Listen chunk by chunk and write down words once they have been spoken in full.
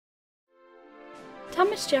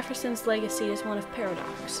Thomas Jefferson's legacy is one of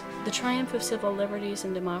paradox, the triumph of civil liberties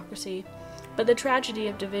and democracy, but the tragedy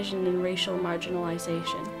of division and racial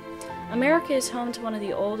marginalization. America is home to one of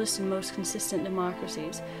the oldest and most consistent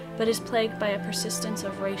democracies, but is plagued by a persistence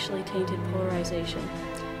of racially tainted polarization.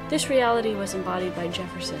 This reality was embodied by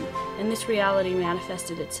Jefferson, and this reality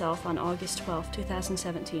manifested itself on August 12,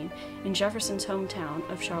 2017, in Jefferson's hometown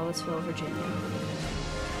of Charlottesville, Virginia.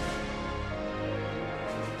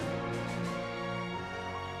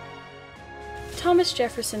 Thomas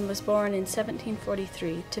Jefferson was born in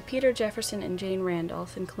 1743 to Peter Jefferson and Jane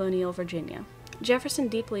Randolph in colonial Virginia. Jefferson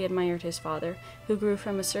deeply admired his father, who grew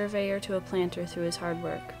from a surveyor to a planter through his hard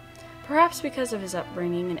work. Perhaps because of his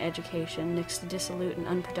upbringing and education next to dissolute and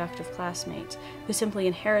unproductive classmates who simply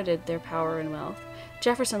inherited their power and wealth,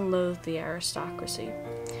 Jefferson loathed the aristocracy.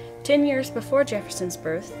 10 years before Jefferson's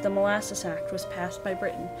birth, the Molasses Act was passed by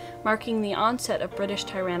Britain, marking the onset of British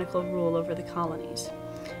tyrannical rule over the colonies.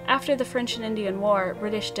 After the French and Indian War,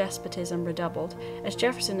 British despotism redoubled, as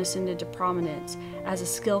Jefferson ascended to prominence as a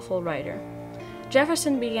skillful writer.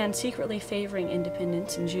 Jefferson began secretly favoring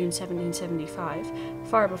independence in June 1775,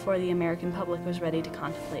 far before the American public was ready to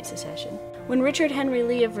contemplate secession. When Richard Henry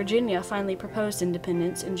Lee of Virginia finally proposed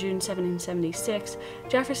independence in June 1776,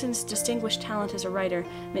 Jefferson's distinguished talent as a writer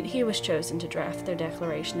meant he was chosen to draft their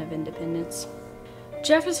Declaration of Independence.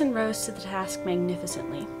 Jefferson rose to the task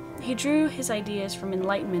magnificently. He drew his ideas from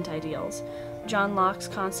Enlightenment ideals, John Locke's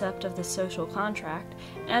concept of the social contract,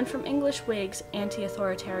 and from English Whigs'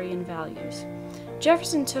 anti-authoritarian values.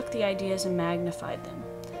 Jefferson took the ideas and magnified them.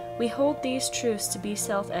 We hold these truths to be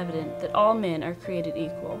self-evident that all men are created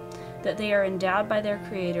equal, that they are endowed by their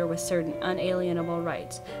Creator with certain unalienable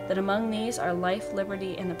rights, that among these are life,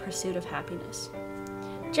 liberty, and the pursuit of happiness.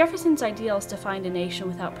 Jefferson's ideals defined a nation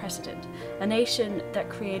without precedent, a nation that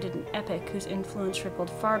created an epoch whose influence rippled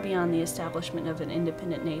far beyond the establishment of an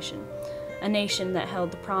independent nation, a nation that held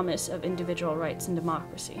the promise of individual rights and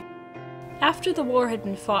democracy. After the war had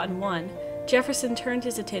been fought and won, Jefferson turned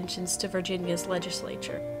his attentions to Virginia's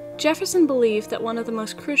legislature. Jefferson believed that one of the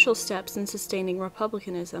most crucial steps in sustaining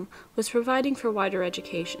republicanism was providing for wider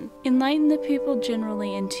education. Enlighten the people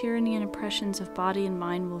generally, and tyranny and oppressions of body and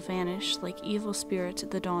mind will vanish like evil spirits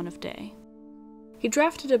at the dawn of day. He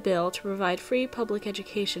drafted a bill to provide free public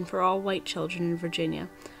education for all white children in Virginia.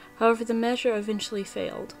 However, the measure eventually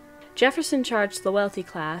failed. Jefferson charged the wealthy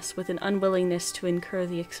class with an unwillingness to incur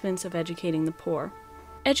the expense of educating the poor.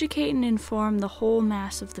 Educate and inform the whole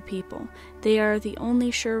mass of the people. They are the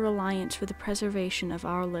only sure reliance for the preservation of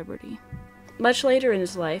our liberty. Much later in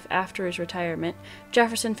his life, after his retirement,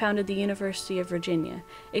 Jefferson founded the University of Virginia,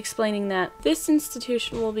 explaining that this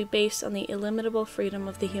institution will be based on the illimitable freedom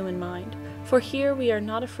of the human mind. For here we are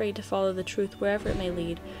not afraid to follow the truth wherever it may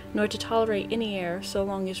lead, nor to tolerate any error so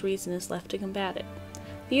long as reason is left to combat it.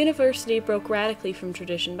 The university broke radically from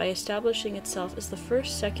tradition by establishing itself as the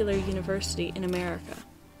first secular university in America.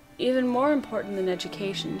 Even more important than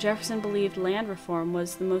education, Jefferson believed land reform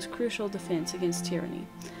was the most crucial defense against tyranny.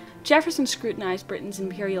 Jefferson scrutinized Britain's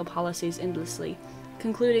imperial policies endlessly,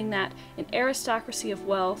 concluding that an aristocracy of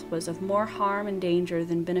wealth was of more harm and danger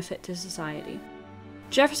than benefit to society.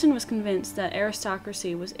 Jefferson was convinced that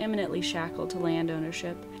aristocracy was eminently shackled to land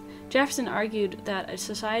ownership. Jefferson argued that a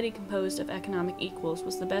society composed of economic equals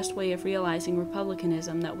was the best way of realizing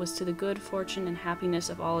republicanism that was to the good fortune and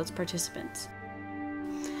happiness of all its participants.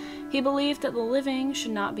 He believed that the living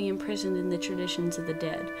should not be imprisoned in the traditions of the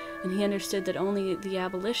dead, and he understood that only the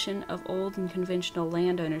abolition of old and conventional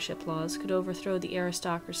land ownership laws could overthrow the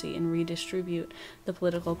aristocracy and redistribute the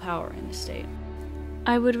political power in the state.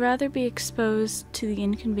 I would rather be exposed to the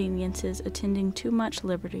inconveniences attending too much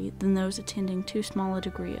liberty than those attending too small a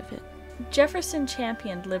degree of it. Jefferson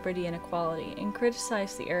championed liberty and equality and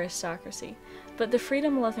criticized the aristocracy, but the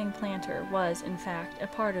freedom-loving planter was, in fact, a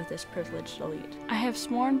part of this privileged elite. I have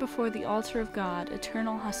sworn before the altar of God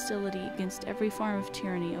eternal hostility against every form of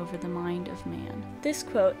tyranny over the mind of man. This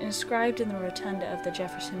quote, inscribed in the rotunda of the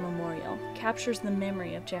Jefferson Memorial, captures the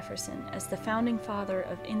memory of Jefferson as the founding father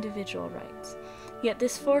of individual rights. Yet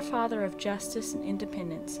this forefather of justice and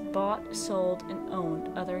independence bought, sold, and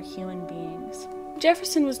owned other human beings.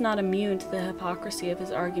 Jefferson was not immune to the hypocrisy of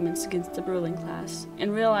his arguments against the ruling class,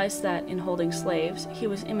 and realized that, in holding slaves, he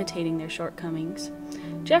was imitating their shortcomings.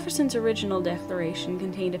 Jefferson's original declaration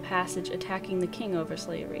contained a passage attacking the king over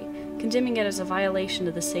slavery, condemning it as a violation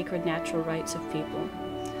of the sacred natural rights of people.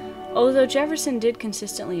 Although Jefferson did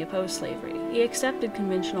consistently oppose slavery, he accepted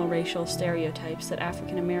conventional racial stereotypes that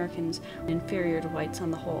African Americans were inferior to whites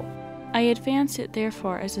on the whole. I advance it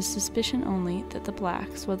therefore as a suspicion only that the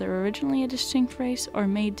blacks, whether originally a distinct race or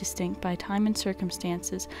made distinct by time and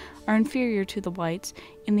circumstances, are inferior to the whites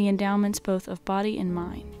in the endowments both of body and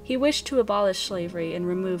mind. He wished to abolish slavery and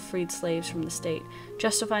remove freed slaves from the state,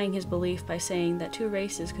 justifying his belief by saying that two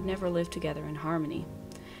races could never live together in harmony.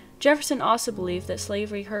 Jefferson also believed that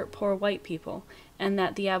slavery hurt poor white people, and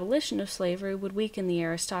that the abolition of slavery would weaken the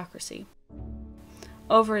aristocracy.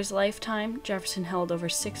 Over his lifetime, Jefferson held over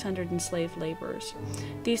 600 enslaved laborers.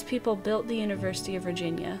 These people built the University of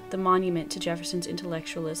Virginia, the monument to Jefferson's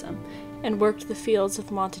intellectualism, and worked the fields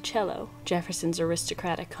of Monticello, Jefferson's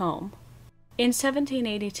aristocratic home. In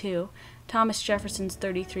 1782, Thomas Jefferson's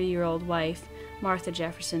 33-year-old wife, Martha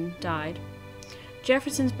Jefferson, died.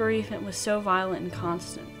 Jefferson's bereavement was so violent and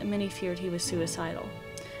constant that many feared he was suicidal.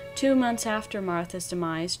 2 months after Martha's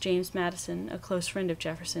demise, James Madison, a close friend of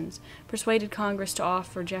Jefferson's, persuaded Congress to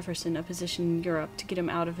offer Jefferson a position in Europe to get him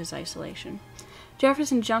out of his isolation.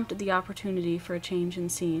 Jefferson jumped at the opportunity for a change in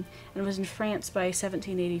scene and was in France by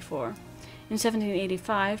 1784. In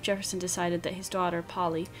 1785, Jefferson decided that his daughter,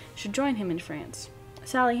 Polly, should join him in France.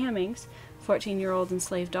 Sally Hemings, 14-year-old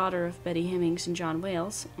enslaved daughter of Betty Hemings and John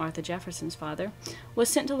Wales, Martha Jefferson's father, was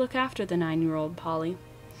sent to look after the 9-year-old Polly.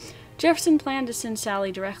 Jefferson planned to send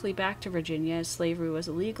Sally directly back to Virginia as slavery was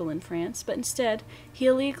illegal in France, but instead he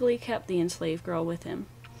illegally kept the enslaved girl with him.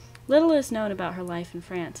 Little is known about her life in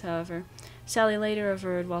France, however. Sally later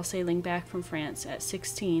averred while sailing back from France at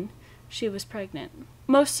 16 she was pregnant.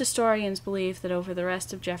 Most historians believe that over the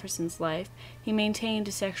rest of Jefferson's life he maintained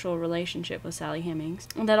a sexual relationship with Sally Hemings,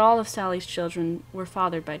 and that all of Sally's children were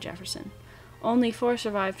fathered by Jefferson. Only 4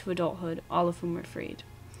 survived to adulthood, all of whom were freed.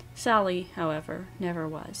 Sally, however, never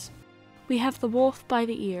was. We have the wolf by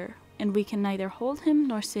the ear, and we can neither hold him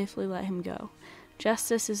nor safely let him go.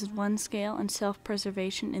 Justice is in one scale and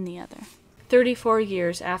self-preservation in the other. 34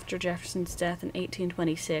 years after Jefferson's death in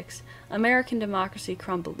 1826, American democracy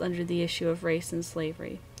crumbled under the issue of race and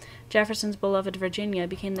slavery. Jefferson's beloved Virginia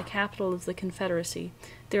became the capital of the Confederacy,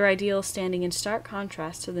 their ideals standing in stark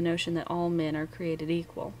contrast to the notion that all men are created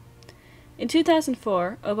equal. In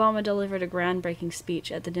 2004, Obama delivered a groundbreaking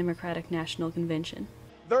speech at the Democratic National Convention.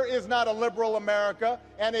 There is not a liberal America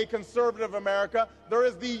and a conservative America. There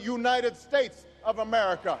is the United States of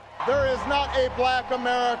America. There is not a black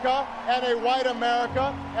America and a white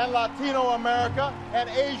America and Latino America and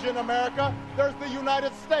Asian America. There's the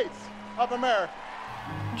United States of America.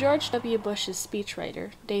 George W. Bush's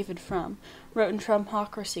speechwriter, David Frum, wrote in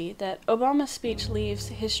Trumpocracy that Obama's speech leaves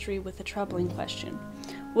history with a troubling question.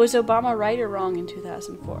 Was Obama right or wrong in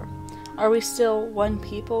 2004? Are we still one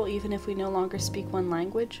people even if we no longer speak one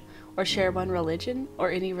language, or share one religion,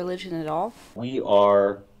 or any religion at all? We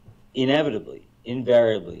are inevitably,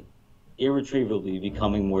 invariably, irretrievably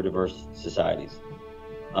becoming more diverse societies.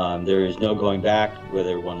 There is no going back,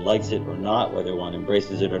 whether one likes it or not, whether one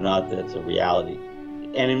embraces it or not, that's a reality.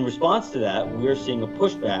 And in response to that, we're seeing a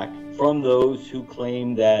pushback from those who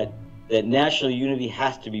claim that national unity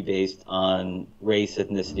has to be based on race,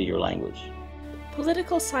 ethnicity, or language.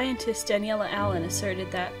 Political scientist Daniela Allen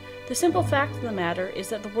asserted that the simple fact of the matter is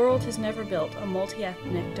that the world has never built a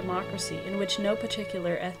multi-ethnic democracy in which no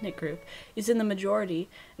particular ethnic group is in the majority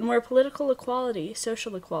and where political equality,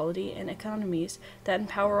 social equality, and economies that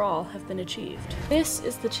empower all have been achieved. This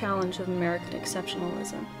is the challenge of American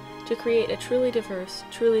exceptionalism, to create a truly diverse,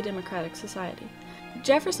 truly democratic society.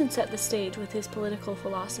 Jefferson set the stage with his political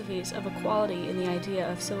philosophies of equality in the idea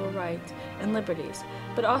of civil rights and liberties,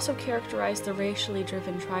 but also characterized the racially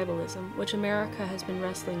driven tribalism which America has been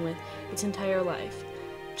wrestling with its entire life.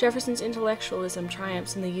 Jefferson's intellectualism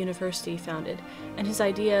triumphs in the university he founded, and his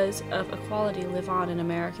ideas of equality live on in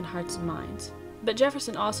American hearts and minds. But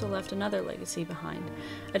Jefferson also left another legacy behind,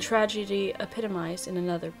 a tragedy epitomized in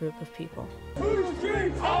another group of people. Whose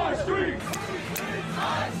streets? Our streets! Whose streets?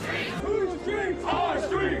 Our streets! Whose streets? Our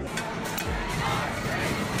streets!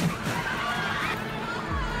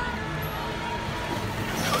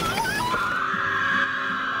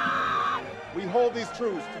 We hold these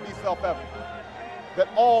truths to be self-evident, that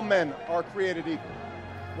all men are created equal.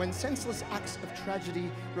 When senseless acts of tragedy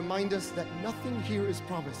remind us that nothing here is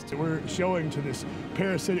promised. We're showing to this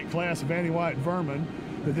parasitic class of anti-white vermin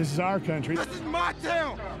that this is our country. This is my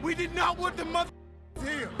town! We did not want the mother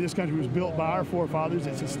here! This country was built by our forefathers,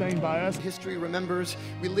 it's sustained by us. History remembers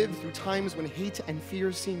we lived through times when hate and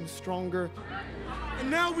fear seemed stronger. And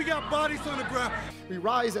now we got bodies on the ground. We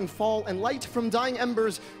rise and fall and light from dying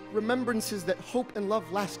embers, remembrances that hope and love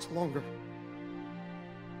last longer.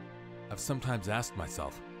 I've sometimes asked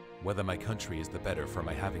myself whether my country is the better for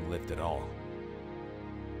my having lived at all.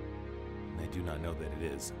 And I do not know that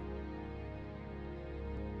it is.